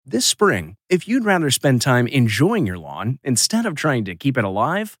This spring, if you'd rather spend time enjoying your lawn instead of trying to keep it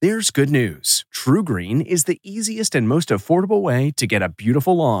alive, there's good news. TruGreen is the easiest and most affordable way to get a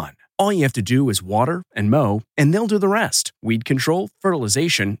beautiful lawn. All you have to do is water and mow, and they'll do the rest. Weed control,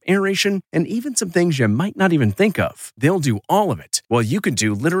 fertilization, aeration, and even some things you might not even think of. They'll do all of it, while you can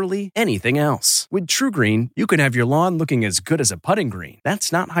do literally anything else. With TruGreen, you can have your lawn looking as good as a putting green.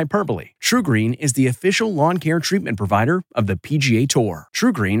 That's not hyperbole. TruGreen is the official lawn care treatment provider of the PGA Tour.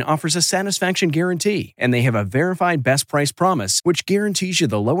 TruGreen offers a satisfaction guarantee, and they have a verified best price promise, which guarantees you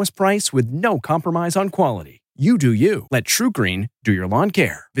the lowest price with no compromise on quality. You do you. Let TruGreen do your lawn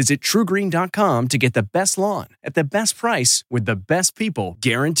care. Visit TruGreen.com to get the best lawn at the best price with the best people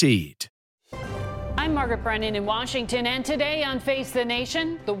guaranteed. I'm Margaret Brennan in Washington, and today on Face the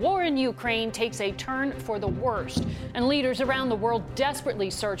Nation, the war in Ukraine takes a turn for the worst, and leaders around the world desperately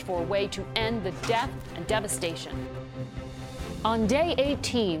search for a way to end the death and devastation. On day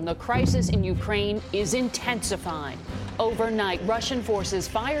 18, the crisis in Ukraine is intensifying. Overnight, Russian forces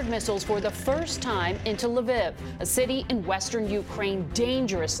fired missiles for the first time into Lviv, a city in western Ukraine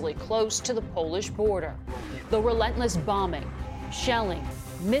dangerously close to the Polish border. The relentless bombing, shelling,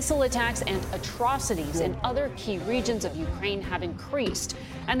 missile attacks, and atrocities in other key regions of Ukraine have increased.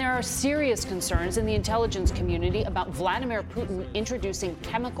 And there are serious concerns in the intelligence community about Vladimir Putin introducing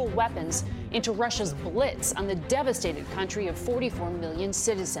chemical weapons into Russia's blitz on the devastated country of 44 million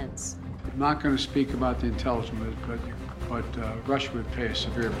citizens. I'm not going to speak about the intelligence, but Russia would pay a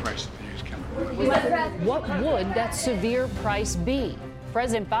severe price if they use chemical weapons. What would that severe price be?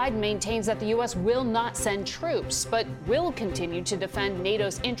 President Biden maintains that the U.S. will not send troops, but will continue to defend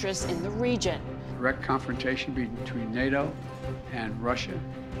NATO's interests in the region. Direct confrontation between NATO and Russia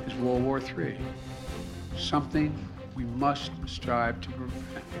is World War III, something we must strive to prevent.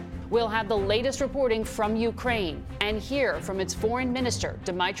 We'll have the latest reporting from Ukraine and hear from its foreign minister,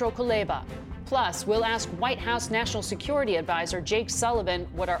 Dmytro Kuleba. Plus, we'll ask White House National Security Advisor Jake Sullivan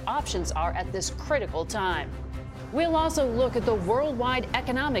what our options are at this critical time. We'll also look at the worldwide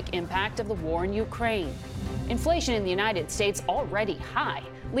economic impact of the war in Ukraine. Inflation in the United States, already high,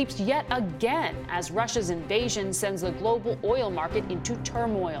 leaps yet again as Russia's invasion sends the global oil market into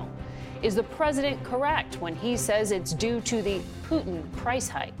turmoil. Is the president correct when he says it's due to the Putin price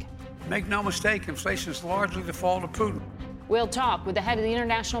hike? Make no mistake, inflation is largely the fault of Putin. We'll talk with the head of the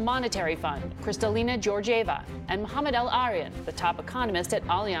International Monetary Fund, Kristalina Georgieva, and Mohamed El-Arian, the top economist at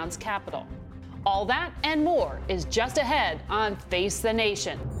Allianz Capital. All that and more is just ahead on Face the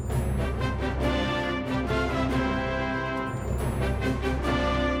Nation.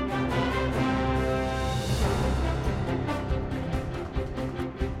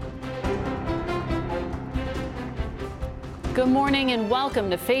 Good morning and welcome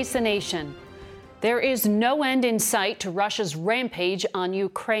to Face the Nation. There is no end in sight to Russia's rampage on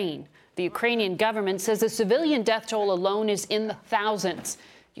Ukraine. The Ukrainian government says the civilian death toll alone is in the thousands.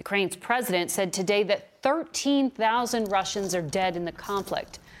 Ukraine's president said today that 13,000 Russians are dead in the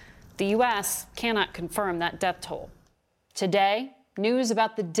conflict. The U.S. cannot confirm that death toll. Today, news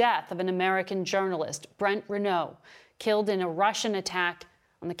about the death of an American journalist, Brent Renaud, killed in a Russian attack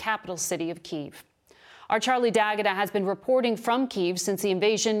on the capital city of Kyiv. Our Charlie D'Agata has been reporting from Kyiv since the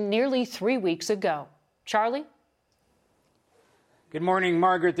invasion nearly 3 weeks ago. Charlie? Good morning,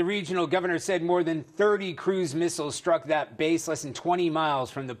 Margaret. The regional governor said more than 30 cruise missiles struck that base less than 20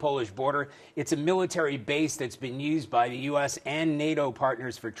 miles from the Polish border. It's a military base that's been used by the U.S. and NATO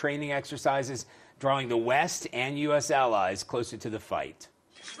partners for training exercises, drawing the West and U.S. allies closer to the fight.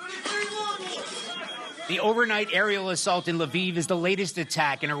 The overnight aerial assault in Lviv is the latest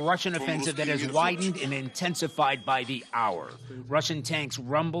attack in a Russian offensive that has widened and intensified by the hour. Russian tanks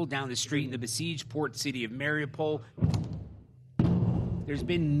rumble down the street in the besieged port city of Mariupol. There's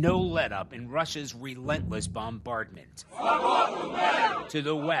been no let-up in Russia's relentless bombardment. To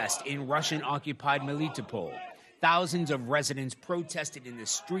the west, in Russian-occupied Melitopol, thousands of residents protested in the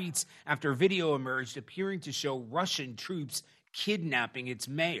streets after video emerged appearing to show Russian troops kidnapping its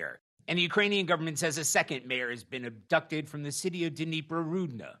mayor. And the Ukrainian government says a second mayor has been abducted from the city of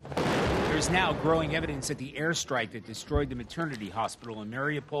Dnipro-Rudna. There's now growing evidence that the airstrike that destroyed the maternity hospital in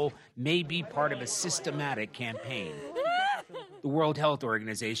Mariupol may be part of a systematic campaign. The World Health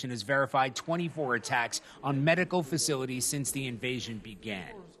Organization has verified 24 attacks on medical facilities since the invasion began.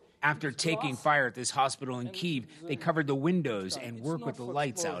 After taking fire at this hospital in Kyiv, they covered the windows and worked with the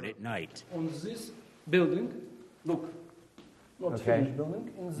lights out at night. On this building, look, not finished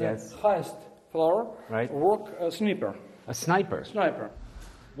building, in the highest floor, work a sniper. A sniper? Sniper.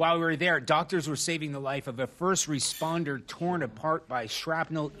 While we were there, doctors were saving the life of a first responder torn apart by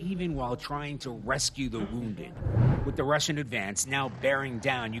shrapnel, even while trying to rescue the wounded. With the Russian advance now bearing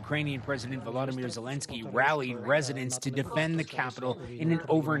down, Ukrainian President Volodymyr Zelensky rallied residents to defend the capital in an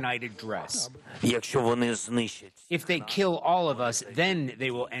overnight address. If they kill all of us, then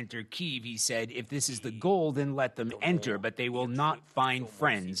they will enter Kyiv, he said. If this is the goal, then let them enter, but they will not find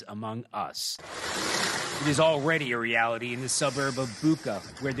friends among us. It is already a reality in the suburb of Bucha,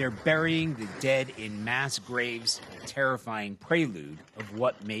 where they're burying the dead in mass graves, a terrifying prelude of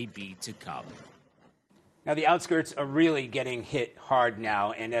what may be to come. Now, the outskirts are really getting hit hard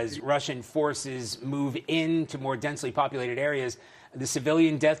now, and as Russian forces move into more densely populated areas, the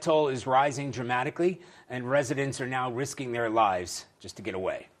civilian death toll is rising dramatically, and residents are now risking their lives just to get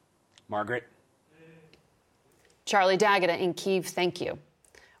away. Margaret? Charlie D'Agata in Kyiv, thank you.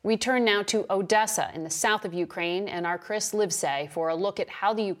 We turn now to Odessa in the south of Ukraine and our Chris Livesay for a look at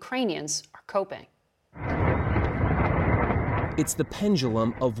how the Ukrainians are coping. It's the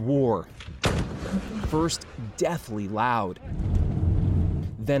pendulum of war. First, deathly loud.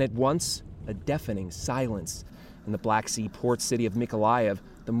 Then at once, a deafening silence. In the Black Sea port city of Mykolaiv,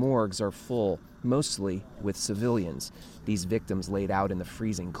 the morgues are full, mostly with civilians. These victims laid out in the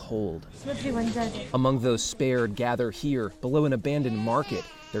freezing cold. Among those spared gather here, below an abandoned market,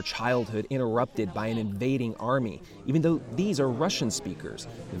 their childhood interrupted by an invading army, even though these are Russian speakers,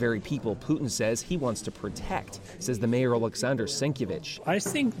 the very people Putin says he wants to protect, says the mayor Alexander Senkevich. I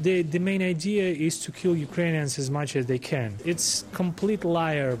think the main idea is to kill Ukrainians as much as they can. It's complete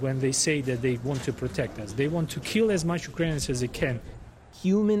liar when they say that they want to protect us. They want to kill as much Ukrainians as they can.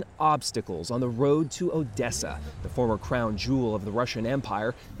 Human obstacles on the road to Odessa, the former crown jewel of the Russian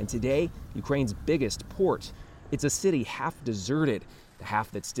Empire, and today, Ukraine's biggest port. It's a city half deserted. The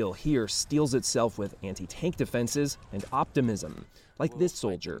half that's still here steels itself with anti-tank defenses and optimism, like this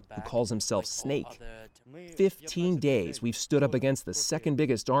soldier who calls himself Snake. 15 days we've stood up against the second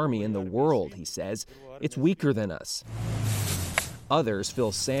biggest army in the world, he says. It's weaker than us. Others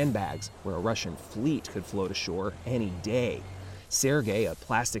fill sandbags where a Russian fleet could float ashore any day. Sergei, a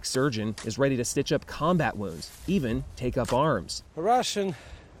plastic surgeon, is ready to stitch up combat wounds, even take up arms. Russian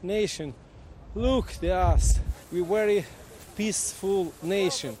nation, look at us. We're very peaceful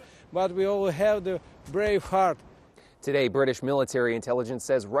nation, but we all have the brave heart. Today, British military intelligence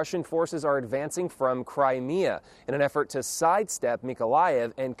says Russian forces are advancing from Crimea in an effort to sidestep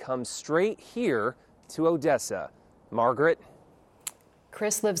Mykolaiv and come straight here to Odessa. Margaret?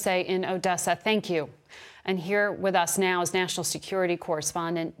 Chris Livesay in Odessa, thank you. And here with us now is national security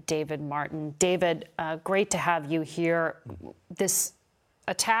correspondent David Martin. David, great to have you here. This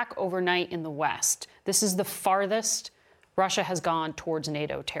attack overnight in the West, this is the farthest Russia has gone towards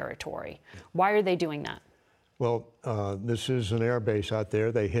NATO territory. Why are they doing that? Well, this is an air base out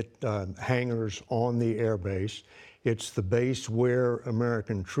there. They hit hangars on the air base. It's the base where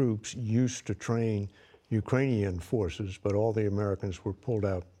American troops used to train Ukrainian forces, but all the Americans were pulled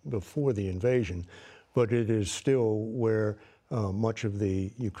out before the invasion. But it is still where much of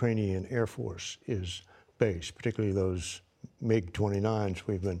the Ukrainian Air Force is based, particularly those MiG-29s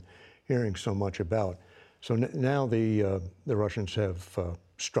we've been hearing so much about. So now the Russians have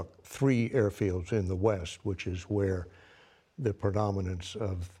struck 3 airfields in the west, which is where the predominance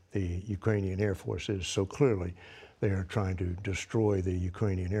of the Ukrainian Air Force is. So clearly, they are trying to destroy the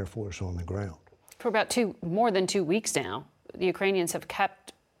Ukrainian Air Force on the ground. For about more than 2 weeks now, the Ukrainians have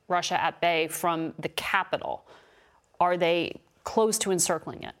kept Russia at bay from the capital. Are they close to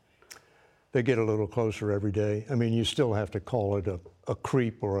encircling it? They get a little closer every day. I mean, you still have to call it a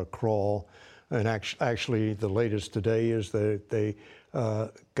creep or a crawl. And actually, the latest today is that they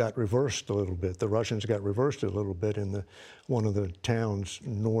got reversed a little bit. The Russians got reversed a little bit in one of the towns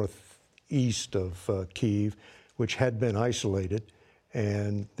northeast of Kyiv, which had been isolated,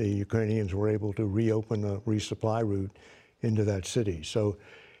 and the Ukrainians were able to reopen a resupply route into that city. So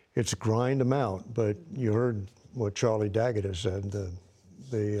it's grind them out, but you heard what Charlie D'Agata said.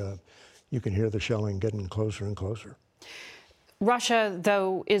 You can hear the shelling getting closer and closer. Russia,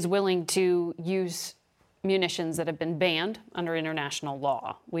 though, is willing to use munitions that have been banned under international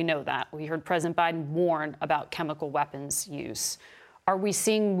law. We know that. We heard President Biden warn about chemical weapons use. Are we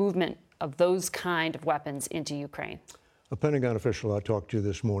seeing movement of those kind of weapons into Ukraine? A Pentagon official I talked to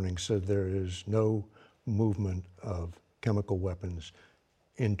this morning said there is no movement of chemical weapons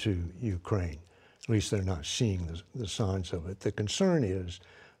into Ukraine. At least they're not seeing the signs of it. The concern is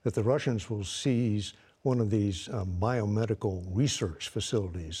that the Russians will seize one of these biomedical research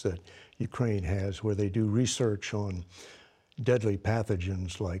facilities that Ukraine has, where they do research on deadly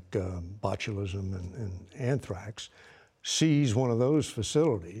pathogens like botulism and anthrax, seize one of those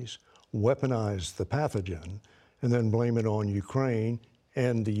facilities, weaponize the pathogen, and then blame it on Ukraine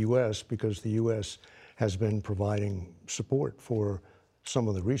and the U.S. because the U.S. has been providing support for some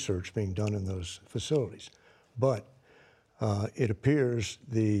of the research being done in those facilities. But it appears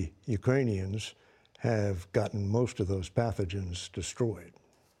the Ukrainians have gotten most of those pathogens destroyed.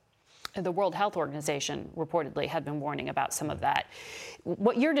 The World Health Organization reportedly had been warning about some of that.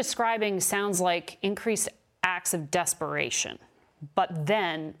 What you're describing sounds like increased acts of desperation. But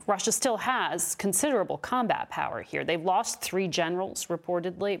then Russia still has considerable combat power here. They've lost 3 generals,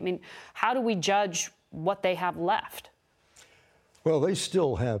 reportedly. I mean, how do we judge what they have left? Well, they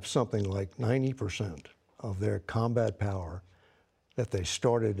still have something like 90% of their combat power that they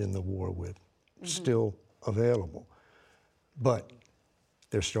started in the war with still available. But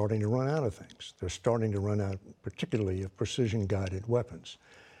they're starting to run out of things. They're starting to run out, particularly of precision-guided weapons.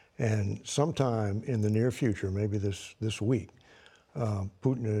 And sometime in the near future, maybe this week,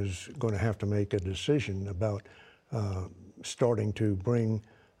 Putin is going to have to make a decision about starting to bring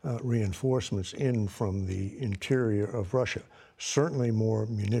reinforcements in from the interior of Russia. Certainly more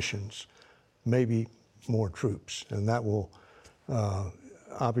munitions, maybe more troops. And that will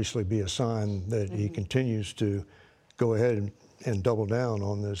obviously be a sign that he continues to go ahead and double down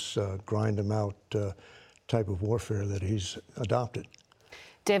on this grind them out type of warfare that he's adopted.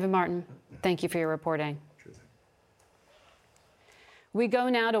 David Martin, thank you for your reporting. We go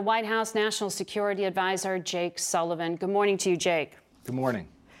now to White House National Security Advisor Jake Sullivan. Good morning to you, Jake. Good morning.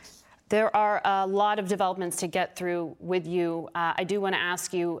 There are a lot of developments to get through with you. I do want to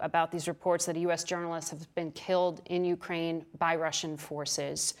ask you about these reports that a U.S. journalist has been killed in Ukraine by Russian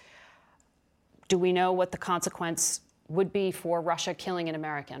forces. Do we know what the consequence would be for Russia killing an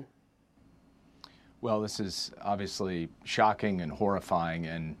American? Well, this is obviously shocking and horrifying,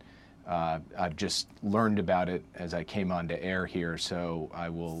 and I've just learned about it as I came onto air here, so I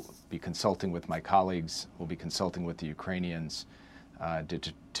will be consulting with my colleagues, we'll be consulting with the Ukrainians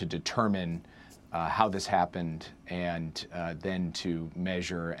to determine how this happened and then to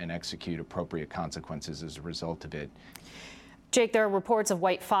measure and execute appropriate consequences as a result of it. Jake, there are reports of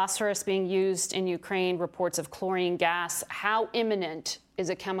white phosphorus being used in Ukraine, reports of chlorine gas. How imminent is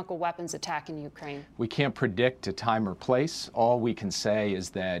a chemical weapons attack in Ukraine? We can't predict a time or place. All we can say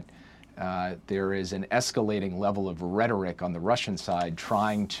is that there is an escalating level of rhetoric on the Russian side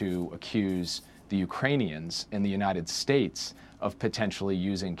trying to accuse the Ukrainians and the United States of potentially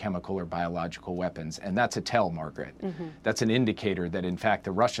using chemical or biological weapons. And that's a tell, Margaret. That's an indicator that, in fact,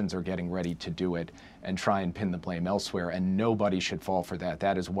 the Russians are getting ready to do it and try and pin the blame elsewhere. And nobody should fall for that.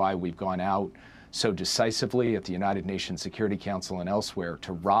 That is why we've gone out so decisively at the United Nations Security Council and elsewhere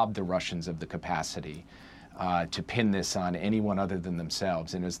to rob the Russians of the capacity to pin this on anyone other than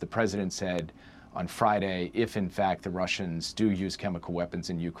themselves. And as the president said on Friday, if in fact the Russians do use chemical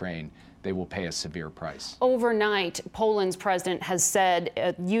weapons in Ukraine, they will pay a severe price. Overnight, Poland's president has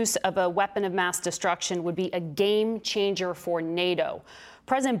said use of a weapon of mass destruction would be a game changer for NATO.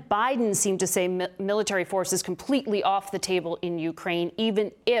 President Biden seemed to say military force is completely off the table in Ukraine,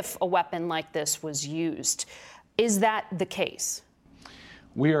 even if a weapon like this was used. Is that the case?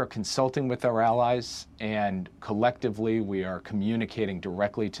 We are consulting with our allies, and collectively we are communicating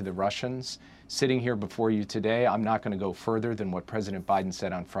directly to the Russians. Sitting here before you today, I'm not going to go further than what President Biden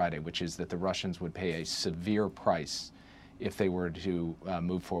said on Friday, which is that the Russians would pay a severe price if they were to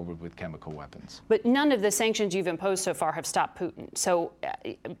move forward with chemical weapons. But none of the sanctions you've imposed so far have stopped Putin. So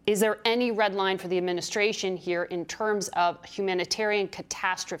is there any red line for the administration here in terms of humanitarian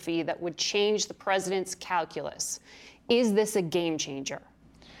catastrophe that would change the president's calculus? Is this a game changer?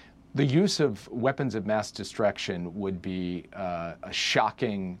 The use of weapons of mass destruction would be a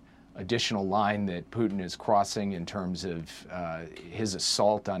shocking additional line that Putin is crossing in terms of his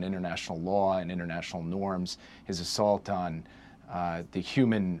assault on international law and international norms, his assault on the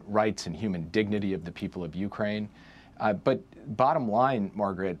human rights and human dignity of the people of Ukraine. But bottom line,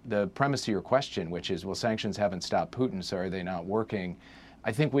 Margaret, the premise of your question, which is, well, sanctions haven't stopped Putin, so are they not working?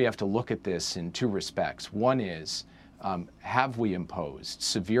 I think we have to look at this in 2 respects. One is, have we imposed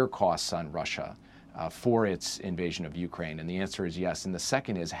severe costs on Russia for its invasion of Ukraine? And the answer is yes. And the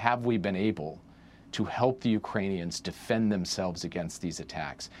second is, have we been able to help the Ukrainians defend themselves against these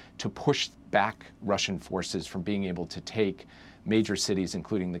attacks, to push back Russian forces from being able to take major cities,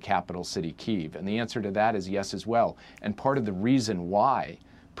 including the capital city, Kyiv? And the answer to that is yes as well. And part of the reason why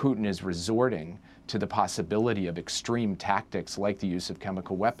Putin is resorting to the possibility of extreme tactics like the use of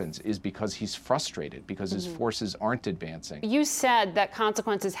chemical weapons is because he's frustrated, because his forces aren't advancing. You said that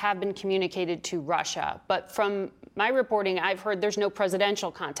consequences have been communicated to Russia, but from my reporting, I've heard there's no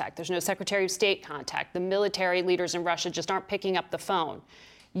presidential contact, there's no Secretary of State contact. The military leaders in Russia just aren't picking up the phone.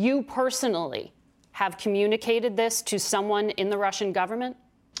 You personally have communicated this to someone in the Russian government?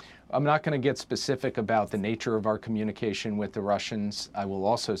 I'm not going to get specific about the nature of our communication with the Russians. I will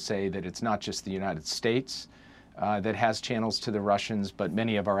also say that it's not just the United States that has channels to the Russians, but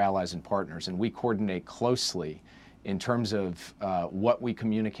many of our allies and partners. And we coordinate closely in terms of what we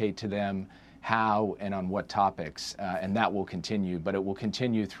communicate to them, how and on what topics. And that will continue, but it will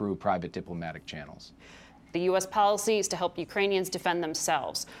continue through private diplomatic channels. The U.S. policy is to help Ukrainians defend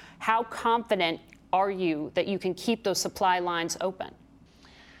themselves. How confident are you that you can keep those supply lines open?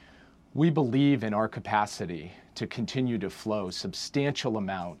 We believe in our capacity to continue to flow substantial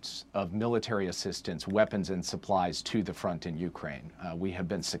amounts of military assistance, weapons, and supplies to the front in Ukraine. We have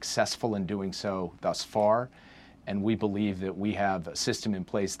been successful in doing so thus far, and we believe that we have a system in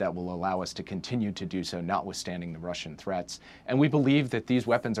place that will allow us to continue to do so, notwithstanding the Russian threats. And we believe that these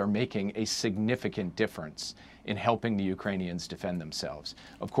weapons are making a significant difference in helping the Ukrainians defend themselves.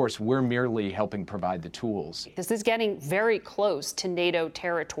 Of course, we're merely helping provide the tools. This is getting very close to NATO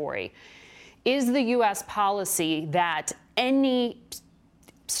territory. Is the U.S. policy that any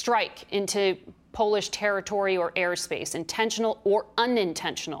strike into Polish territory or airspace, intentional or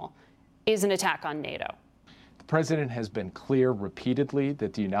unintentional, is an attack on NATO? The President has been clear repeatedly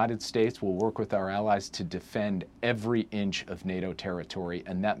that the United States will work with our allies to defend every inch of NATO territory,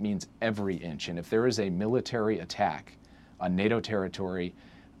 and that means every inch. And if there is a military attack on NATO territory,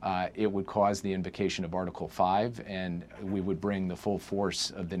 it would cause the invocation of Article 5, and we would bring the full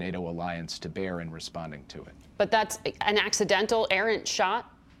force of the NATO alliance to bear in responding to it. But that's an accidental, errant shot?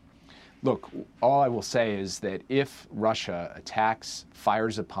 Look, all I will say is that if Russia attacks,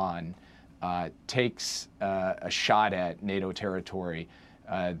 fires upon, takes a shot at NATO territory,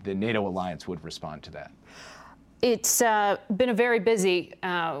 the NATO alliance would respond to that. It's been a very busy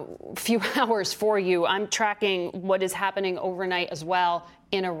few hours for you. I'm tracking what is happening overnight as well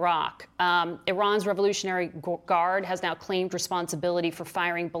in Iraq. Iran's Revolutionary Guard has now claimed responsibility for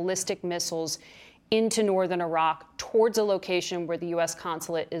firing ballistic missiles into northern Iraq towards a location where the U.S.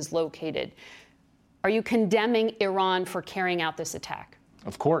 consulate is located. Are you condemning Iran for carrying out this attack?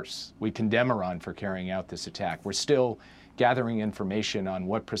 Of course, we condemn Iran for carrying out this attack. We're still gathering information on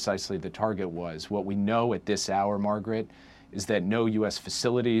what precisely the target was. What we know at this hour, Margaret, is that no U.S.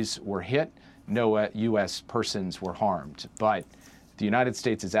 facilities were hit, no U.S. persons were harmed. But the United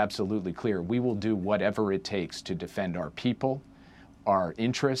States is absolutely clear. We will do whatever it takes to defend our people, our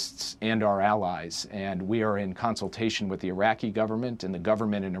interests, and our allies. And we are in consultation with the Iraqi government and the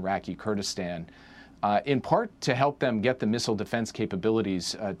government in Iraqi Kurdistan, in part to help them get the missile defense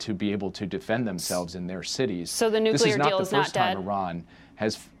capabilities to be able to defend themselves in their cities. So the nuclear deal is not dead? This is not the first time Iran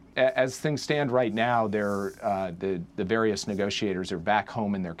has, as things stand right now, the various negotiators are back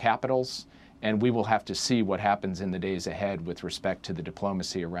home in their capitals, and we will have to see what happens in the days ahead with respect to the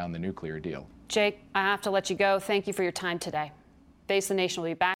diplomacy around the nuclear deal. Jake, I have to let you go. Thank you for your time today. Face the Nation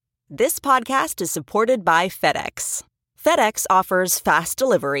will be back. This podcast is supported by FedEx. FedEx offers fast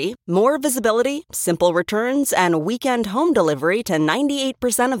delivery, more visibility, simple returns, and weekend home delivery to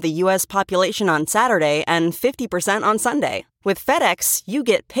 98% of the U.S. population on Saturday and 50% on Sunday. With FedEx, you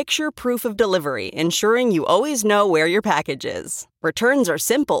get picture proof of delivery, ensuring you always know where your package is. Returns are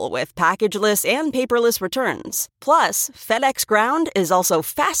simple with packageless and paperless returns. Plus, FedEx Ground is also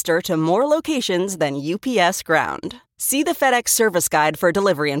faster to more locations than UPS Ground. See the FedEx service guide for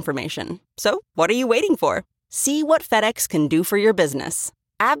delivery information. So, what are you waiting for? See what FedEx can do for your business.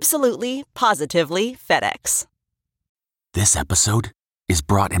 Absolutely, positively FedEx. This episode is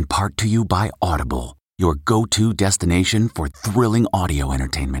brought in part to you by Audible, your go-to destination for thrilling audio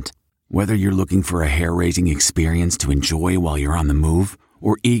entertainment. Whether you're looking for a hair-raising experience to enjoy while you're on the move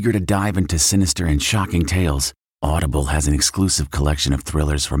or eager to dive into sinister and shocking tales, Audible has an exclusive collection of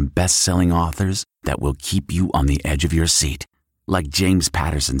thrillers from best-selling authors that will keep you on the edge of your seat. Like James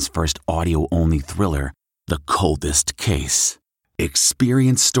Patterson's first audio-only thriller, The Coldest Case.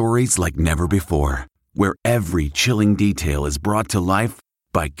 Experience stories like never before, where every chilling detail is brought to life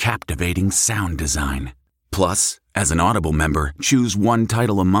by captivating sound design. Plus, as an Audible member, choose one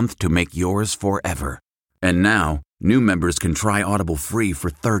title a month to make yours forever. And now, new members can try Audible free for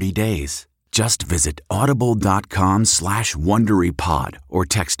 30 days. Just visit audible.com/WonderyPod or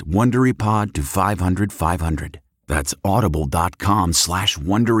text WonderyPod to 500-500. That's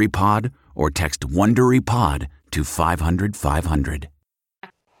audible.com/WonderyPod or text WonderyPod to 500-500.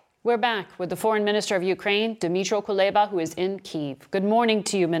 We're back with the Foreign Minister of Ukraine, Dmytro Kuleba, who is in Kyiv. Good morning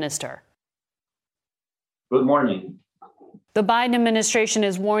to you, Minister. Good morning. The Biden administration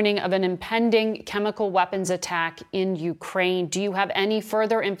is warning of an impending chemical weapons attack in Ukraine. Do you have any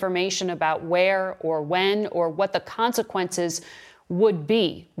further information about where or when or what the consequences would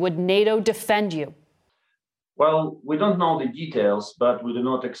be? Would NATO defend you? Well, we don't know the details, but we do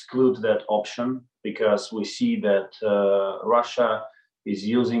not exclude that option because we see that Russia is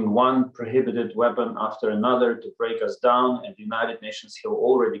using one prohibited weapon after another to break us down, and the United Nations have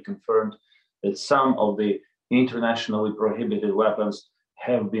already confirmed that some of the internationally prohibited weapons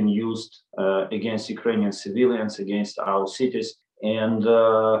have been used against Ukrainian civilians, against our cities. And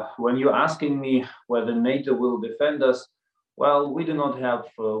when you're asking me whether NATO will defend us, well, we do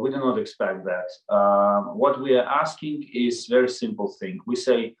not expect that. What we are asking is very simple thing. We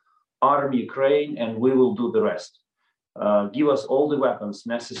say, arm Ukraine and we will do the rest. Give us all the weapons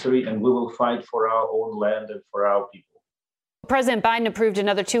necessary and we will fight for our own land and for our people. President Biden approved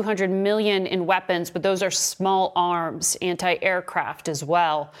another $200 million in weapons, but those are small arms, anti-aircraft as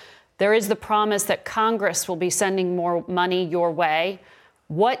well. There is the promise that Congress will be sending more money your way.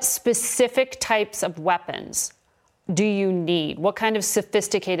 What specific types of weapons do you need? What kind of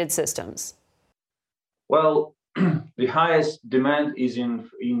sophisticated systems? Well, the highest demand is in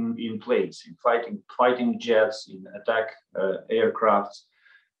planes, in fighting jets, in attack aircrafts,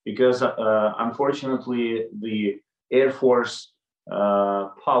 because unfortunately the Air Force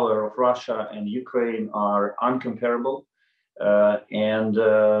power of Russia and Ukraine are uncomparable.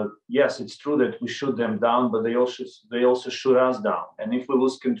 Yes, it's true that we shoot them down, but they also shoot us down. And if we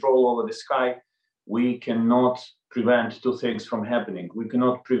lose control over the sky, we cannot prevent two things from happening. We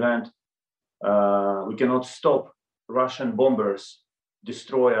cannot stop Russian bombers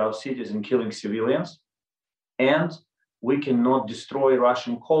destroy our cities and killing civilians, and we cannot destroy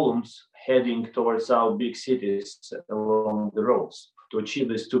Russian columns heading towards our big cities along the roads. To achieve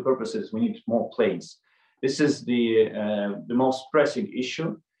these two purposes, we need more planes. This is the most pressing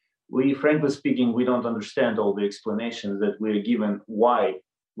issue. We, frankly speaking, we don't understand all the explanations that we are given why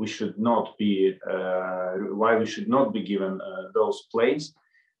we should not be given those planes,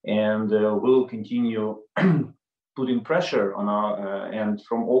 and we'll continue putting pressure on our and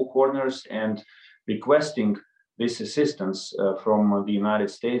from all corners and requesting this assistance from the United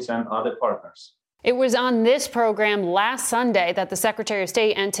States and other partners. It was on this program last Sunday that the Secretary of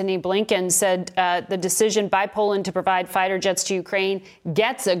State, Antony Blinken, said the decision by Poland to provide fighter jets to Ukraine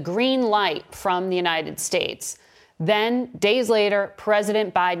gets a green light from the United States. Then, days later,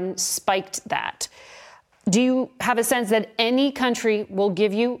 President Biden spiked that. Do you have a sense that any country will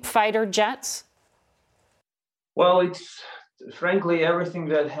give you fighter jets? Well, frankly, everything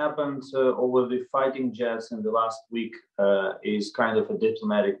that happened over the fighting jets in the last week is kind of a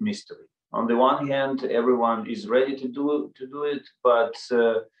diplomatic mystery. On the one hand, everyone is ready to do it, but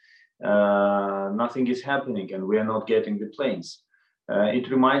nothing is happening, and we are not getting the planes. It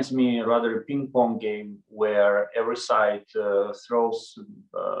reminds me rather a ping pong game where every side throws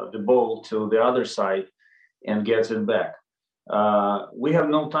the ball to the other side and gets it back. We have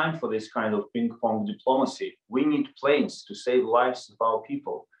no time for this kind of ping pong diplomacy. We need planes to save lives of our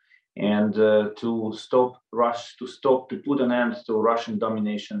people and to put an end to Russian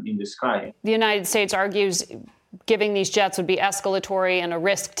domination in the sky. The United States argues giving these jets would be escalatory and a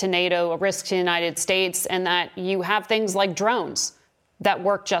risk to NATO, a risk to the United States, and that you have things like drones that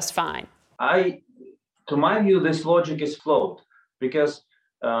work just fine. To my view, this logic is flawed because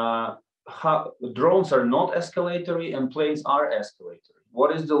drones are not escalatory and planes are escalatory.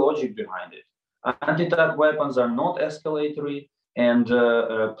 What is the logic behind it? Anti-tank weapons are not escalatory and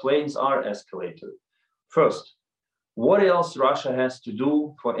planes are escalatory. First, what else Russia has to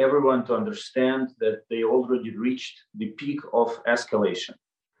do for everyone to understand that they already reached the peak of escalation?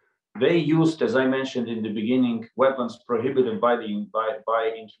 They used, as I mentioned in the beginning, weapons prohibited by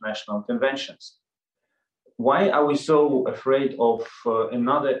international conventions. Why are we so afraid of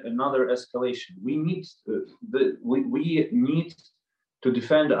another escalation? We need to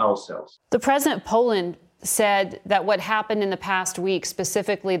defend ourselves. The president of Poland said that what happened in the past week,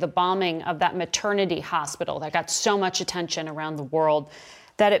 specifically the bombing of that maternity hospital that got so much attention around the world,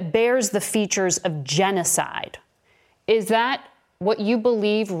 that it bears the features of genocide. Is that what you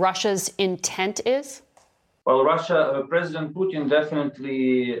believe Russia's intent is? Well, President Putin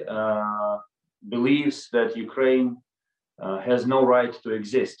definitely believes that Ukraine has no right to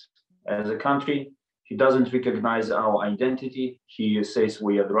exist as a country. He doesn't recognize our identity. He says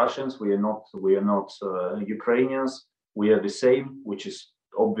we are the Russians. We are not Ukrainians. We are the same, which is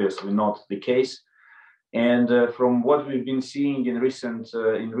obviously not the case. And from what we've been seeing in recent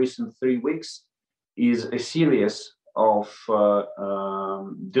 3 weeks, is a series of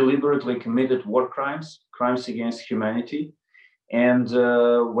deliberately committed war crimes against humanity. And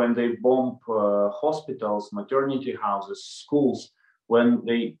when they bomb hospitals, maternity houses, schools, when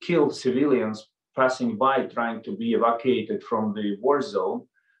they kill civilians passing by trying to be evacuated from the war zone,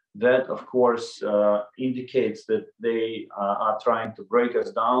 that, of course, indicates that they are trying to break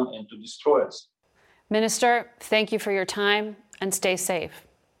us down and to destroy us. Minister, thank you for your time and stay safe.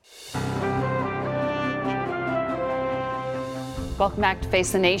 Welcome back to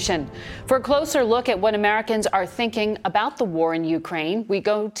Face the Nation. For a closer look at what Americans are thinking about the war in Ukraine, we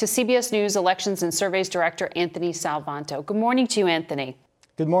go to CBS News Elections and Surveys Director Anthony Salvanto. Good morning to you, Anthony.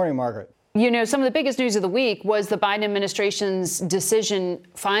 Good morning, Margaret. You know, some of the biggest news of the week was the Biden administration's decision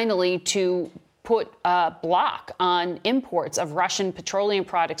finally to put a block on imports of Russian petroleum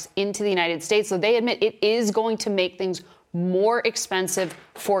products into the United States. So they admit it is going to make things more expensive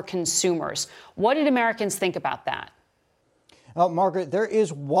for consumers. What did Americans think about that? Margaret, there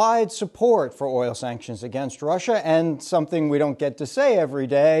is wide support for oil sanctions against Russia, and something we don't get to say every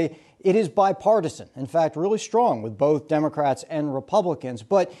day, it is bipartisan. In fact, really strong with both Democrats and Republicans.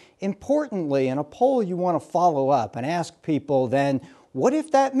 But importantly, in a poll you want to follow up and ask people then, what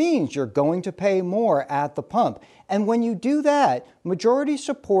if that means you're going to pay more at the pump? And when you do that, majority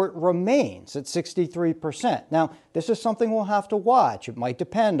support remains at 63%. Now, this is something we'll have to watch. It might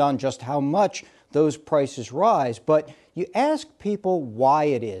depend on just how much those prices rise, but you ask people why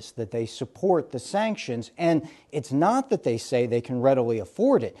it is that they support the sanctions, and it's not that they say they can readily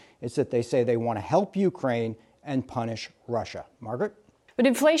afford it. It's that they say they want to help Ukraine and punish Russia. Margaret? But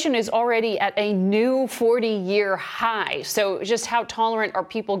inflation is already at a new 40-year high. So just how tolerant are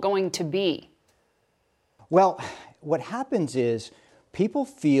people going to be? Well, what happens is people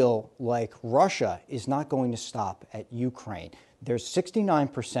feel like Russia is not going to stop at Ukraine. There's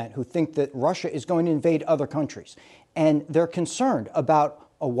 69% who think that Russia is going to invade other countries. And they're concerned about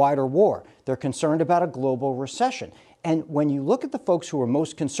a wider war. They're concerned about a global recession. And when you look at the folks who are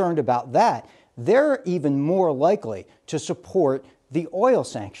most concerned about that, they're even more likely to support the oil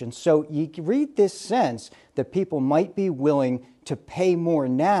sanctions. So you read this sense that people might be willing to pay more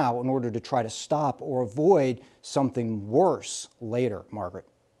now in order to try to stop or avoid something worse later, Margaret.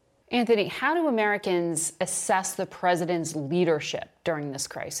 Anthony, how do Americans assess the president's leadership during this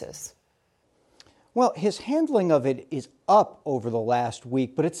crisis? Well, his handling of it is up over the last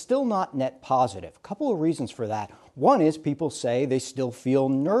week, but it's still not net positive. A couple of reasons for that. One is people say they still feel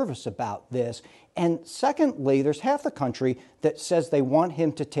nervous about this. And secondly, there's half the country that says they want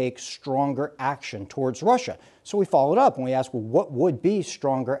him to take stronger action towards Russia. So we followed up and we asked, well, what would be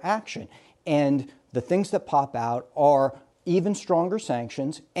stronger action? And the things that pop out are even stronger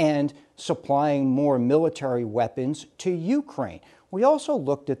sanctions and supplying more military weapons to Ukraine. We also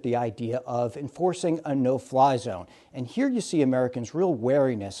looked at the idea of enforcing a no-fly zone. And here you see Americans' real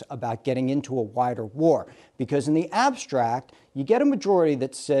wariness about getting into a wider war. Because in the abstract, you get a majority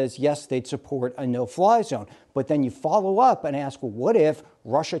that says, yes, they'd support a no-fly zone. But then you follow up and ask, well, what if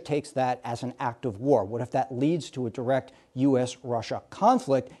Russia takes that as an act of war? What if that leads to a direct U.S.-Russia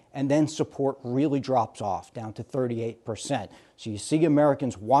conflict? And then support really drops off down to 38%. So you see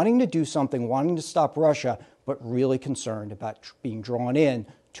Americans wanting to do something, wanting to stop Russia, but really concerned about being drawn in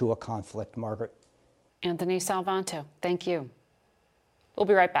to a conflict. Margaret. Anthony Salvanto, thank you. We'll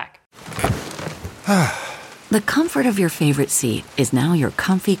be right back. The comfort of your favorite seat is now your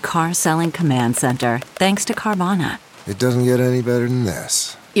comfy car selling command center, thanks to Carvana. It doesn't get any better than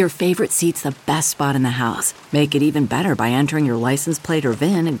this. Your favorite seat's the best spot in the house. Make it even better by entering your license plate or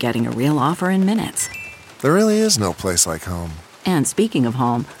VIN and getting a real offer in minutes. There really is no place like home. And speaking of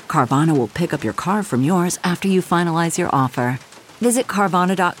home, Carvana will pick up your car from yours after you finalize your offer. Visit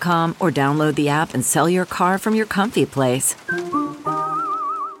Carvana.com or download the app and sell your car from your comfy place.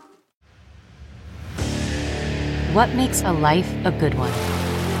 What makes a life a good one?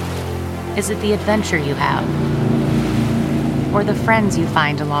 Is it the adventure you have? Or the friends you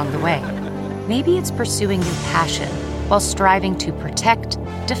find along the way? Maybe it's pursuing your passion while striving to protect,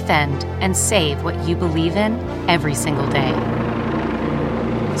 defend, and save what you believe in every single day.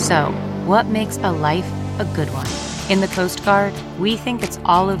 So, what makes a life a good one? In the Coast Guard, we think it's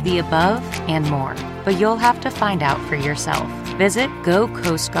all of the above and more, but you'll have to find out for yourself. Visit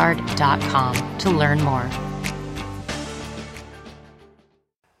gocoastguard.com to learn more.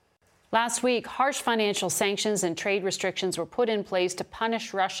 Last week, harsh financial sanctions and trade restrictions were put in place to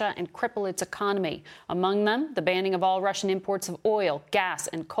punish Russia and cripple its economy. Among them, the banning of all Russian imports of oil, gas,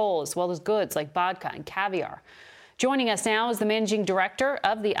 and coal, as well as goods like vodka and caviar. Joining us now is the managing director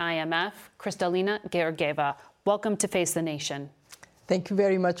of the IMF, Kristalina Georgieva. Welcome to Face the Nation. Thank you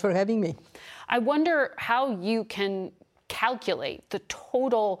very much for having me. I wonder how you can calculate the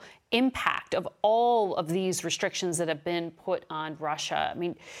total impact of all of these restrictions that have been put on Russia. I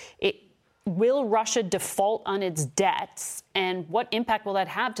mean, will Russia default on its debts, and what impact will that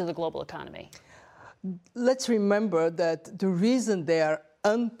have to the global economy? Let's remember that the reason they are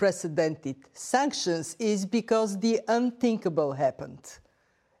unprecedented sanctions is because the unthinkable happened.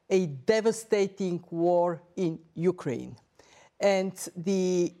 A devastating war in Ukraine. And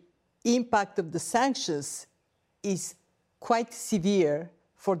the impact of the sanctions is quite severe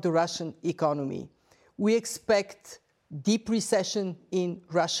for the Russian economy. We expect deep recession in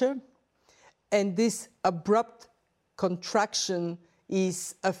Russia, and this abrupt contraction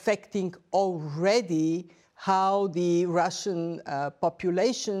is affecting already how the Russian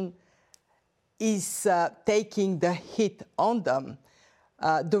population is taking the hit on them.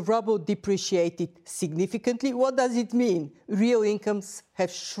 The ruble depreciated significantly. What does it mean? Real incomes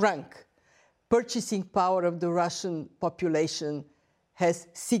have shrunk. Purchasing power of the Russian population has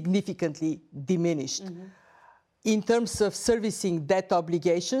significantly diminished. Mm-hmm. In terms of servicing debt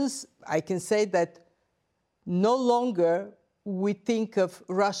obligations, I can say that no longer we think of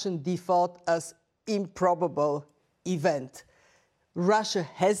Russian default as improbable event. Russia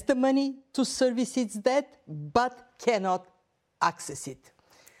has the money to service its debt, but cannot access it.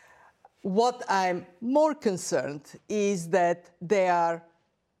 What I'm more concerned is that there are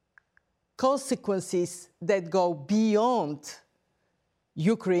consequences that go beyond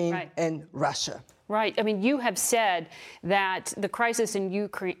Ukraine and Russia. Right. I mean, you have said that the crisis in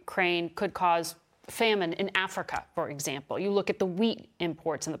Ukraine could cause famine in Africa, for example. You look at the wheat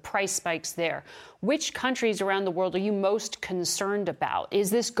imports and the price spikes there. Which countries around the world are you most concerned about? Is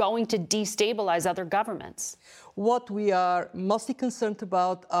this going to destabilize other governments? What we are mostly concerned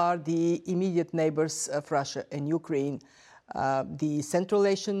about are the immediate neighbors of Russia and Ukraine, the Central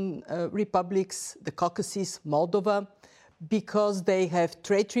Asian republics, the Caucasus, Moldova, because they have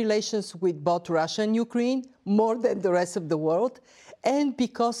trade relations with both Russia and Ukraine, more than the rest of the world, and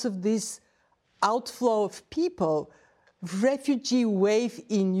because of this outflow of people, refugee wave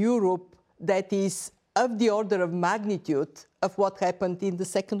in Europe that is of the order of magnitude of what happened in the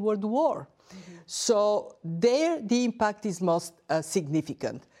Second World War. Mm-hmm. So there, the impact is most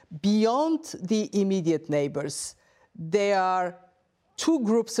significant. Beyond the immediate neighbors, there are two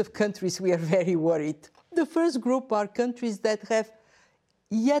groups of countries we are very worried. The first group are countries that have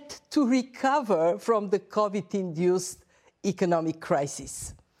yet to recover from the COVID-induced economic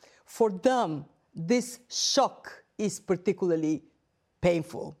crisis. For them, this shock is particularly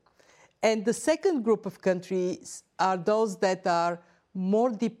painful. And the second group of countries are those that are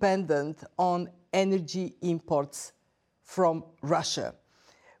more dependent on energy imports from Russia,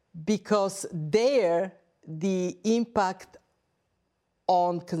 because there the impact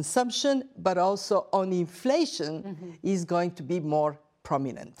on consumption, but also on inflation, is going to be more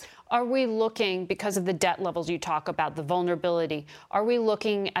prominent. Are we looking, because of the debt levels you talk about, the vulnerability, are we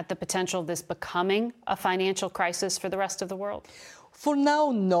looking at the potential of this becoming a financial crisis for the rest of the world? For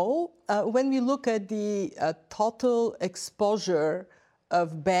now, no. When we look at the total exposure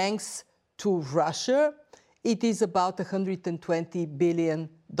of banks to Russia, it is about $120 billion.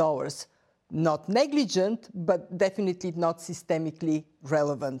 Not negligent, but definitely not systemically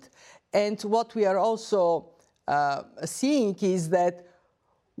relevant. And what we are also seeing is that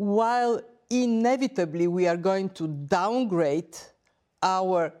while inevitably we are going to downgrade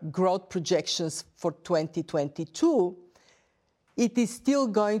our growth projections for 2022, it is still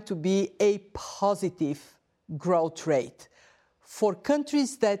going to be a positive growth rate. For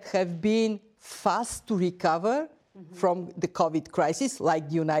countries that have been fast to recover from the COVID crisis, like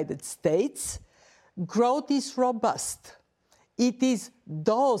the United States, growth is robust. It is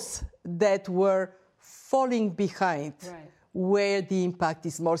those that were falling behind where the impact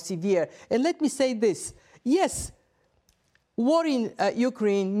is more severe. And let me say this. Yes, war in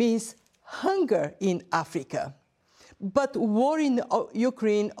Ukraine means hunger in Africa. But war in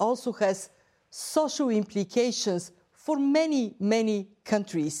Ukraine also has social implications for many, many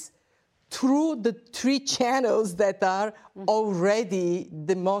countries through the three channels that are already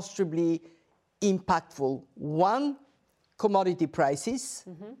demonstrably impactful. One, commodity prices,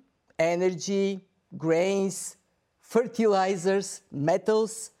 energy, grains, fertilizers,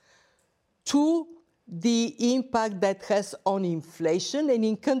 metals. Two, the impact that has on inflation. And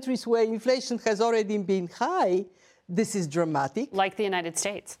in countries where inflation has already been high, this is dramatic. Like the United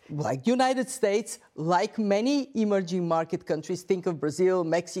States. Like the United States, like many emerging market countries. Think of Brazil,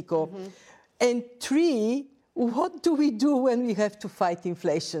 Mexico. And three, what do we do when we have to fight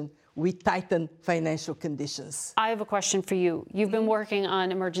inflation? We tighten financial conditions. I have a question for you. You've been working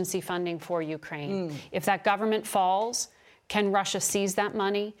on emergency funding for Ukraine. If that government falls, can Russia seize that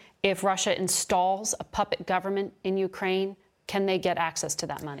money? If Russia installs a puppet government in Ukraine, can they get access to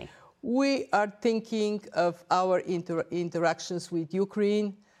that money? We are thinking of our interactions with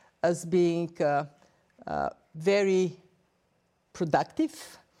Ukraine as being very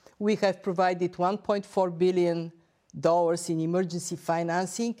productive. We have provided $1.4 billion in emergency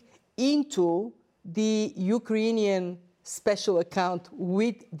financing into the Ukrainian special account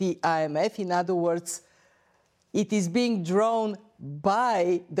with the IMF. In other words, it is being drawn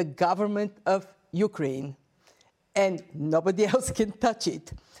by the government of Ukraine, and nobody else can touch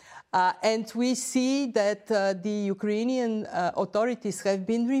it. And we see that the Ukrainian authorities have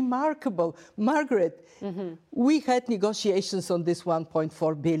been remarkable. Margaret, we had negotiations on this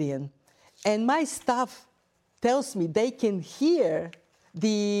 $1.4 billion, and my staff tells me they can hear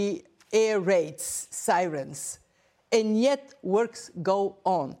the air raids, sirens, and yet works go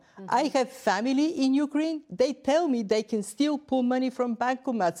on. I have family in Ukraine. They tell me they can still pull money from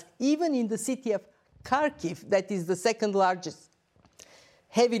bankomats, even in the city of Kharkiv, that is the second largest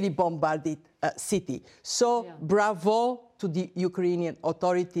heavily bombarded city. So bravo to the Ukrainian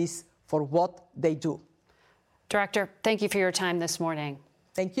authorities for what they do. Director, thank you for your time this morning.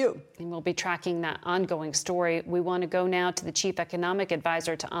 Thank you. And we'll be tracking that ongoing story. We want to go now to the Chief Economic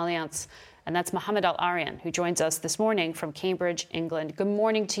Advisor to Allianz, and that's Mohammed Al-Arian, who joins us this morning from Cambridge, England. Good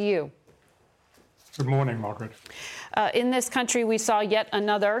morning to you. Good morning, Margaret. In this country, we saw yet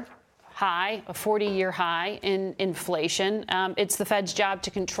another high, a 40-year high in inflation. It's the Fed's job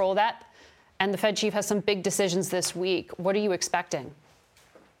to control that, and the Fed chief has some big decisions this week. What are you expecting?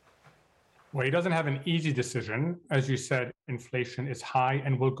 Well, he doesn't have an easy decision. As you said, inflation is high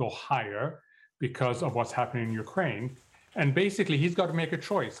and will go higher because of what's happening in Ukraine. And basically, he's got to make a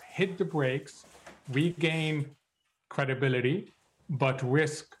choice: hit the brakes, regain credibility, but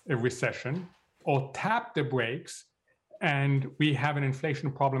risk a recession, or tap the brakes, and we have an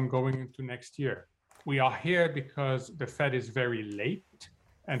inflation problem going into next year. We are here because the Fed is very late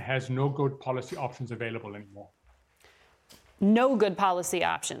and has no good policy options available anymore. No good policy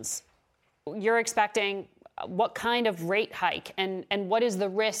options. You're expecting what kind of rate hike, and what is the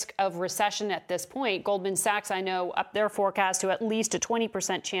risk of recession at this point? Goldman Sachs, I know, up their forecast to at least a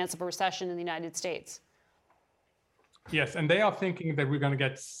 20% chance of a recession in the United States. Yes, and they are thinking that we're going to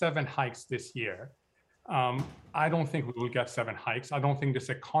get 7 hikes this year. I don't think we will get 7 hikes. I don't think this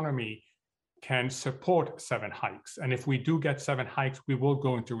economy can support 7 hikes. And if we do get 7 hikes, we will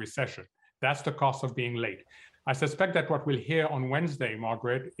go into recession. That's the cost of being late. I suspect that what we'll hear on Wednesday,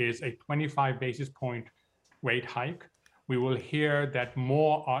 Margaret, is a 25 basis point rate hike. We will hear that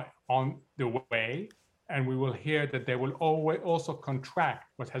more are on the way, and we will hear that they will also contract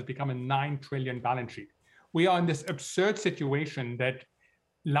what has become a $9 trillion balance sheet. We are in this absurd situation that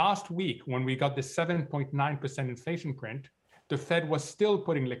last week, when we got the 7.9% inflation print, the Fed was still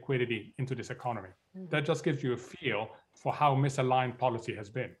putting liquidity into this economy. That just gives you a feel for how misaligned policy has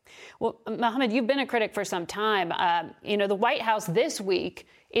been. Well, Mohammed, you've been a critic for some time. The White House this week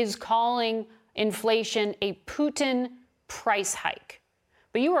is calling inflation a Putin price hike.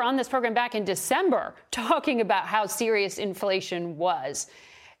 But you were on this program back in December talking about how serious inflation was.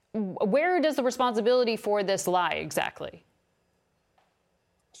 Where does the responsibility for this lie exactly?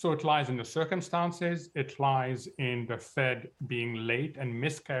 So it lies in the circumstances. It lies in the Fed being late and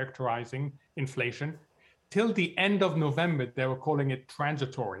mischaracterizing inflation. Till the end of November, they were calling it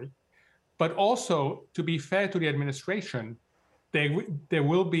transitory. But also, to be fair to the administration, there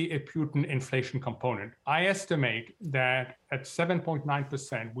will be a Putin inflation component. I estimate that at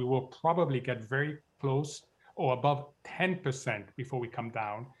 7.9%, we will probably get very close or above 10% before we come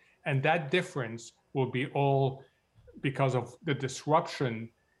down. And that difference will be all because of the disruption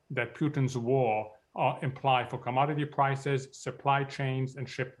that Putin's war imply for commodity prices, supply chains, and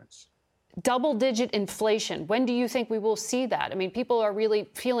shipments. Double-digit inflation. When do you think we will see that? I mean, people are really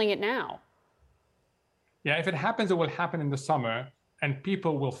feeling it now. Yeah, if it happens, it will happen in the summer, and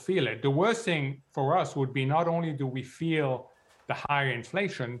people will feel it. The worst thing for us would be not only do we feel the higher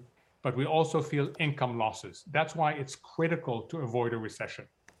inflation, but we also feel income losses. That's why it's critical to avoid a recession.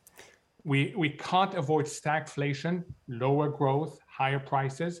 We can't avoid stagflation, lower growth, higher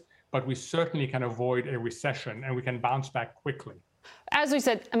prices, but we certainly can avoid a recession, and we can bounce back quickly. As we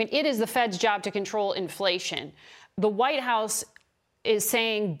said, I mean, it is the Fed's job to control inflation. The White House is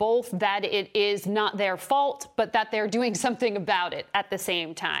saying both that it is not their fault, but that they're doing something about it at the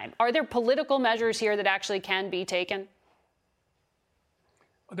same time. Are there political measures here that actually can be taken?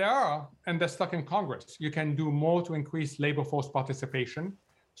 There are, and they're stuck in Congress. You can do more to increase labor force participation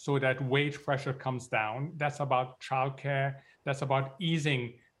so that wage pressure comes down. That's about childcare. That's about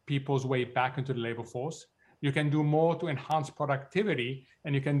easing people's way back into the labor force. You can do more to enhance productivity,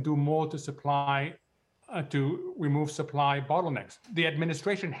 and you can do more to remove supply bottlenecks. The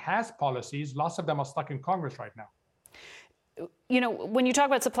administration has policies. Lots of them are stuck in Congress right now. You know, when you talk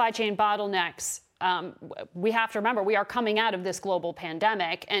about supply chain bottlenecks, we have to remember we are coming out of this global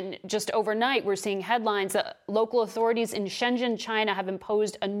pandemic, and just overnight we're seeing headlines that local authorities in Shenzhen, China have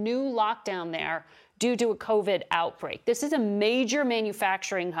imposed a new lockdown there due to a COVID outbreak. This is a major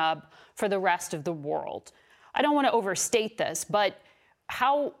manufacturing hub for the rest of the world. I don't want to overstate this, but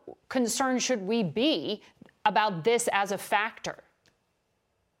how concerned should we be about this as a factor?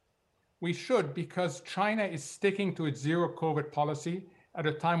 We should, because China is sticking to its zero COVID policy at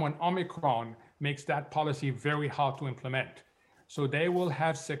a time when Omicron makes that policy very hard to implement. So they will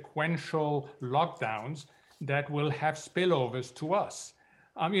have sequential lockdowns that will have spillovers to us.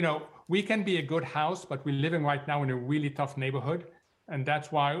 We can be a good house, but we're living right now in a really tough neighborhood. And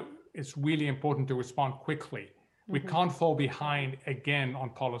that's why it's really important to respond quickly. We can't fall behind again on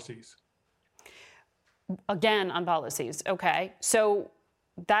policies. Again on policies, okay. So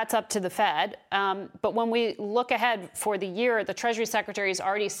that's up to the Fed. But when we look ahead for the year, the Treasury Secretary is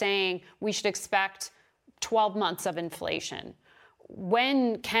already saying we should expect 12 months of inflation.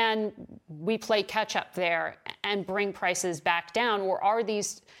 When can we play catch up there and bring prices back down? Or are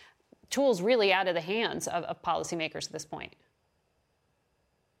these tools really out of the hands of policymakers at this point?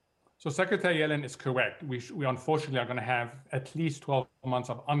 So Secretary Yellen is correct. We unfortunately are going to have at least 12 months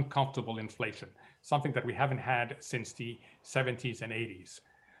of uncomfortable inflation, something that we haven't had since the 70s and 80s.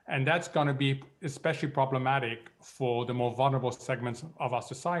 And that's going to be especially problematic for the more vulnerable segments of our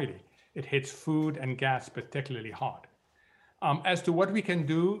society. It hits food and gas particularly hard. As to what we can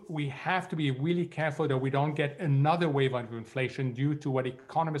do, we have to be really careful that we don't get another wave of inflation due to what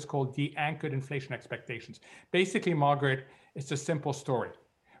economists call de-anchored inflation expectations. Basically, Margaret, it's a simple story.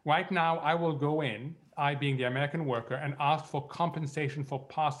 Right now, I will go in, I being the American worker, and ask for compensation for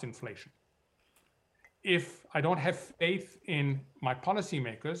past inflation. If I don't have faith in my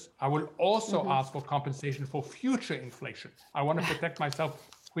policymakers, I will also ask for compensation for future inflation. I want to protect myself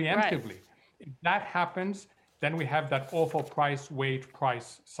preemptively. Right. If that happens, then we have that awful wage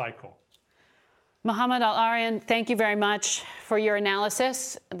price cycle. Mohammad Al-Arian, thank you very much for your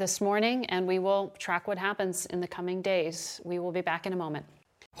analysis this morning, and we will track what happens in the coming days. We will be back in a moment.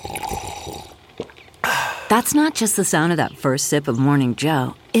 That's not just the sound of that first sip of Morning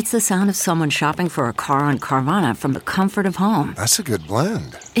Joe. It's the sound of someone shopping for a car on Carvana from the comfort of home. That's a good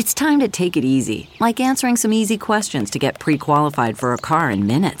blend. It's time to take it easy, like answering some easy questions to get pre-qualified for a car in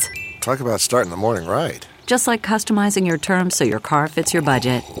minutes. Talk about starting the morning right. Just like customizing your terms so your car fits your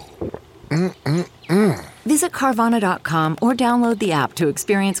budget. Visit Carvana.com or download the app to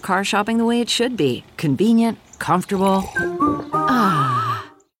experience car shopping the way it should be. Convenient, comfortable. Ah.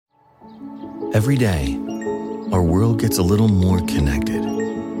 Every day, our world gets a little more connected,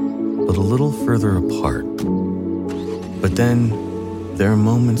 but a little further apart. But then, there are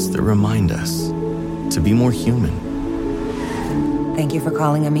moments that remind us to be more human. Thank you for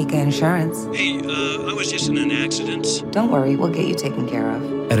calling Amica Insurance. Hey, I was just in an accident. Don't worry, we'll get you taken care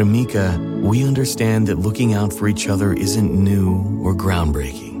of. At Amica, we understand that looking out for each other isn't new or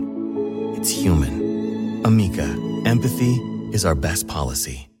groundbreaking. It's human. Amica, empathy is our best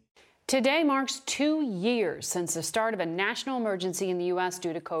policy. Today marks 2 years since the start of a national emergency in the U.S.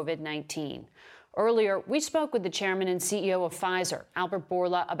 due to COVID-19. Earlier, we spoke with the chairman and CEO of Pfizer, Albert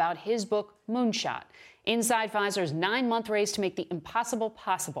Bourla, about his book, Moonshot, inside Pfizer's 9-month race to make the impossible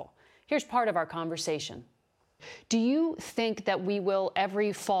possible. Here's part of our conversation. Do you think that we will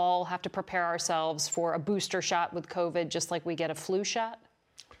every fall have to prepare ourselves for a booster shot with COVID just like we get a flu shot?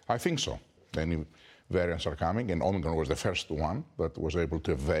 I think so. Many variants are coming, and Omicron was the first one that was able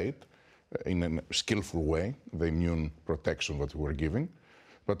to evade in a skillful way the immune protection that we were giving.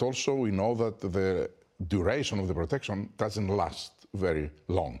 But also we know that the duration of the protection doesn't last very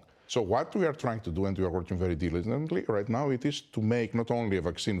long. So what we are trying to do, and we are working very diligently right now, it is to make not only a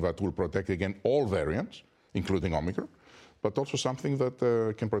vaccine that will protect against all variants, including Omicron, but also something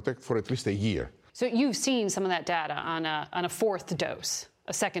that can protect for at least a year. So you've seen some of that data on a fourth dose,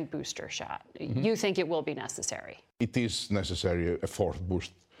 a second booster shot. You think it will be necessary? It is necessary, a fourth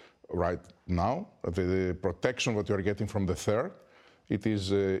boost right now. The protection that you are getting from the third, it is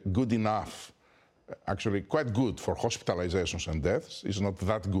good enough, actually quite good for hospitalizations and deaths. It's not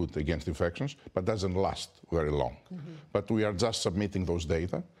that good against infections, but doesn't last very long. But we are just submitting those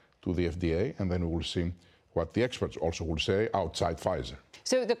data to the FDA, and then we will see what the experts also will say outside Pfizer.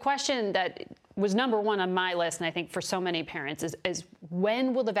 So the question that was number one on my list, and I think for so many parents, is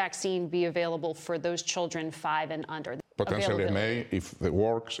when will the vaccine be available for those children 5 and under? Potentially May, if it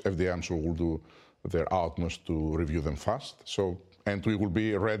works. FDA, I'm sure, will do their utmost to review them fast. And we will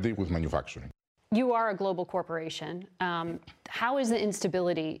be ready with manufacturing. You are a global corporation. How is the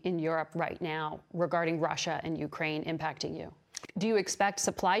instability in Europe right now regarding Russia and Ukraine impacting you? Do you expect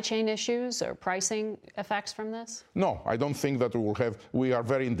supply chain issues or pricing effects from this? No, I don't think that we will have. We are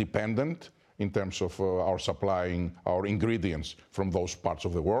very independent in terms of our supplying our ingredients from those parts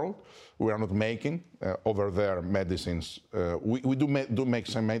of the world. We are not making over there medicines. We do make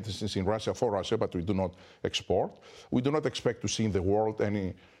some medicines in Russia for Russia, but we do not export. We do not expect to see in the world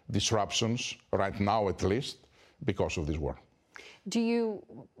any disruptions right now, at least, because of this war. You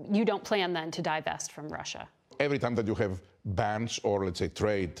don't plan then to divest from Russia? Every time that you have bans or, let's say,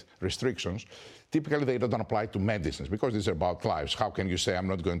 trade restrictions, typically they don't apply to medicines because it's about lives. How can you say I'm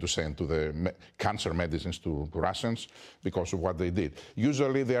not going to send to the cancer medicines to Russians because of what they did?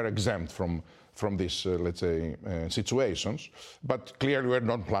 Usually they are exempt from these, let's say, situations, but clearly we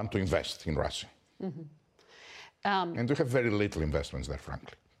don't plan to invest in Russia. Mm-hmm. And we have very little investments there,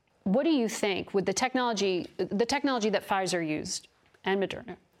 frankly. What do you think with the technology that Pfizer used and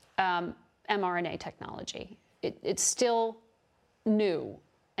Moderna, mRNA technology? It's still new,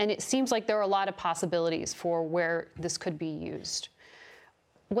 and it seems like there are a lot of possibilities for where this could be used.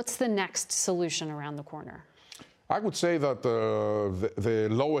 What's the next solution around the corner? I would say that the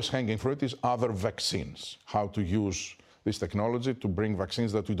lowest hanging fruit is other vaccines, how to use this technology to bring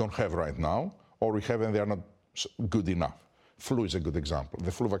vaccines that we don't have right now, or we have and they are not good enough. Flu is a good example.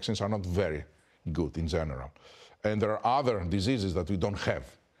 The flu vaccines are not very good in general. And there are other diseases that we don't have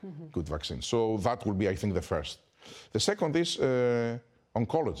good vaccines. So that will be, I think, the first. The second is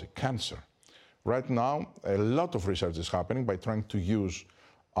oncology, cancer. Right now, a lot of research is happening by trying to use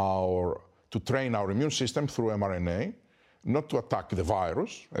to train our immune system through mRNA, not to attack the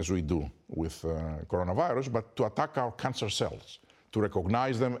virus, as we do with coronavirus, but to attack our cancer cells, to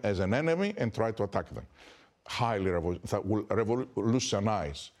recognize them as an enemy and try to attack them. That will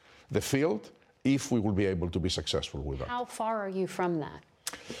revolutionize the field if we will be able to be successful with that. How far are you from that?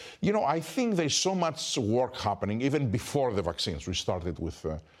 You know, I think there's so much work happening even before the vaccines. We started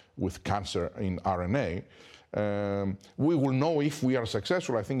with cancer in RNA. We will know if we are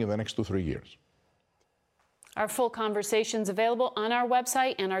successful, I think, in the next 2-3 years. Our full conversation's available on our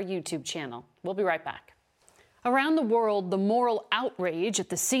website and our YouTube channel. We'll be right back. Around the world, the moral outrage at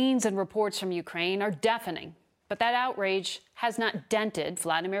the scenes and reports from Ukraine are deafening. But that outrage has not dented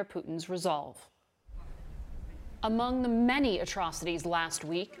Vladimir Putin's resolve. Among the many atrocities last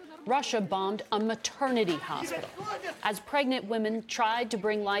week, Russia bombed a maternity hospital. As pregnant women tried to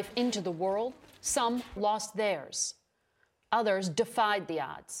bring life into the world, some lost theirs. Others defied the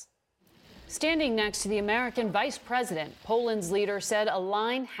odds. Standing next to the American vice president, Poland's leader said a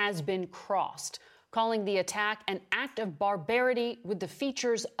line has been crossed, calling the attack an act of barbarity with the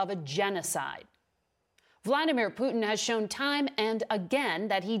features of a genocide. Vladimir Putin has shown time and again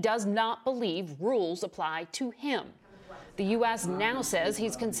that he does not believe rules apply to him. The U.S. now says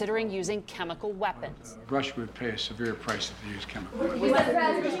he's considering using chemical weapons. Russia would pay a severe price if they use chemical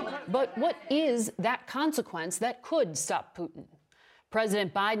weapons. But what is that consequence that could stop Putin?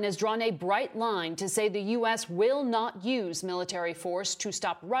 President Biden has drawn a bright line to say the U.S. will not use military force to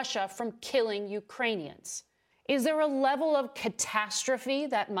stop Russia from killing Ukrainians. Is there a level of catastrophe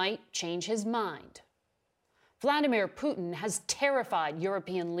that might change his mind? Vladimir Putin has terrified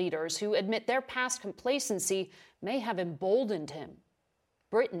European leaders who admit their past complacency may have emboldened him.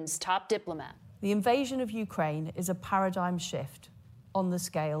 Britain's top diplomat. The invasion of Ukraine is a paradigm shift on the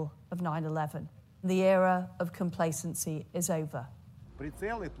scale of 9/11. The era of complacency is over.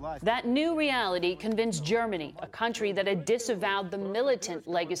 That new reality convinced Germany, a country that had disavowed the militant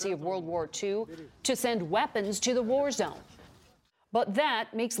legacy of World War II, to send weapons to the war zone. But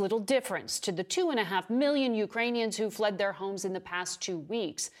that makes little difference to the 2.5 million Ukrainians who fled their homes in the past 2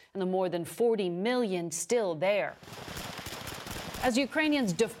 weeks, and the more than 40 million still there. As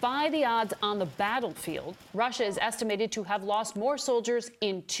Ukrainians defy the odds on the battlefield, Russia is estimated to have lost more soldiers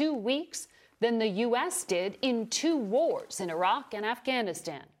in 2 weeks than the U.S. did in 2 wars in Iraq and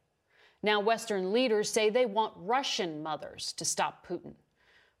Afghanistan. Now, Western leaders say they want Russian mothers to stop Putin.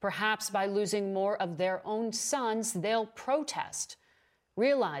 Perhaps by losing more of their own sons, they'll protest,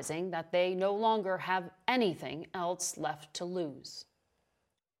 realizing that they no longer have anything else left to lose.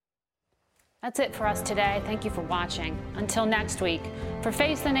 That's it for us today. Thank you for watching. Until next week, for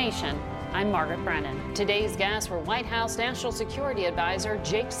Face the Nation, I'm Margaret Brennan. Today's guests were White House National Security Advisor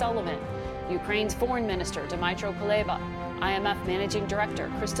Jake Sullivan, Ukraine's Foreign Minister Dmytro Kuleba, IMF Managing Director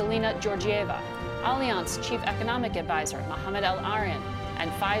Kristalina Georgieva, Allianz Chief Economic Advisor Mohamed El-Arian,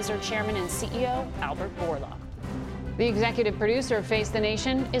 and Pfizer Chairman and CEO Albert Bourla. The executive producer of Face the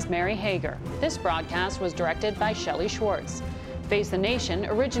Nation is Mary Hager. This broadcast was directed by Shelley Schwartz. Face the Nation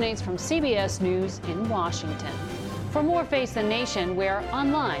originates from CBS News in Washington. For more Face the Nation, we're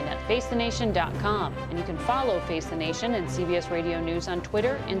online at facethenation.com. And you can follow Face the Nation and CBS Radio News on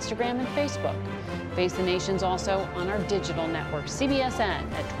Twitter, Instagram, and Facebook. Face the Nation's also on our digital network, CBSN,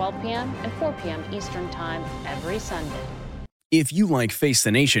 at 12 p.m. and 4 p.m. Eastern Time every Sunday. If you like Face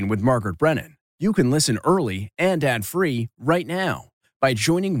the Nation with Margaret Brennan, you can listen early and ad-free right now by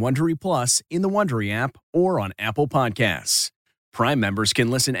joining Wondery Plus in the Wondery app or on Apple Podcasts. Prime members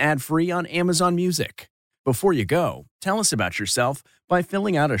can listen ad-free on Amazon Music. Before you go, tell us about yourself by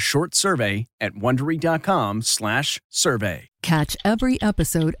filling out a short survey at Wondery.com/survey. Catch every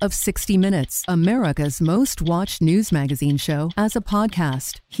episode of 60 Minutes, America's most watched news magazine show, as a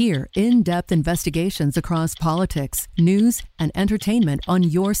podcast. Hear in-depth investigations across politics, news, and entertainment on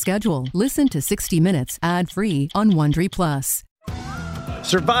your schedule. Listen to 60 Minutes ad-free on Wondery Plus.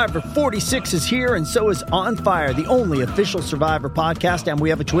 Survivor 46 is here, and so is On Fire, the only official Survivor podcast, and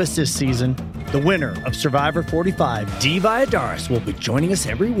we have a twist this season. The winner of Survivor 45, Dee Valladares, will be joining us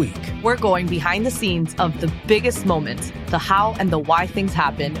every week. We're going behind the scenes of the biggest moments, the how and the why things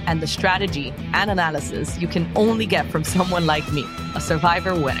happen, and the strategy and analysis you can only get from someone like me, a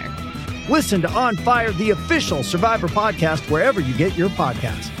Survivor winner. Listen to On Fire, the official Survivor podcast, wherever you get your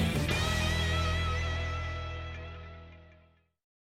podcasts.